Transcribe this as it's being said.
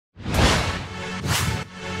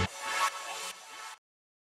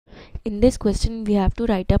In this question we have to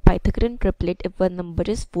write a Pythagorean triplet if one number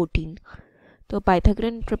is 14. तो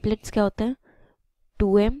Pythagorean triplets क्या होता है?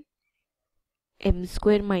 2m m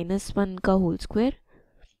square minus 1 का whole square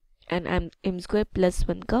and m square plus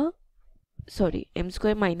 1 का m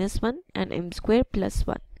square minus 1 and m square plus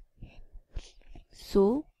 1.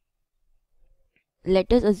 So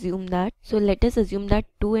let us assume that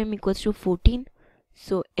 2m equals to 14.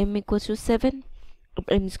 So m equals to 7.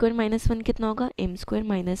 m square minus 1 कितना होगा? m square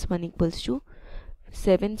minus 1 equals to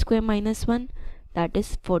 7 square minus 1, that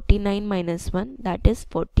is 49 minus 1, that is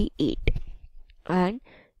 48, and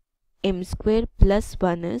m square plus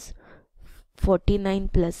 1 is 49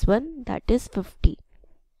 plus 1, that is 50.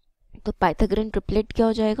 तो Pythagorean triplet क्या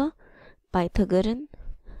हो जाएगा? Pythagorean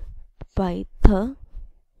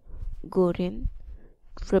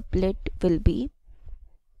triplet will be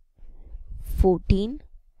 14,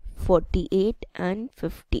 48 and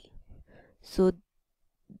 50. So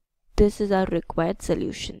this is our required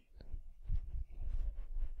solution.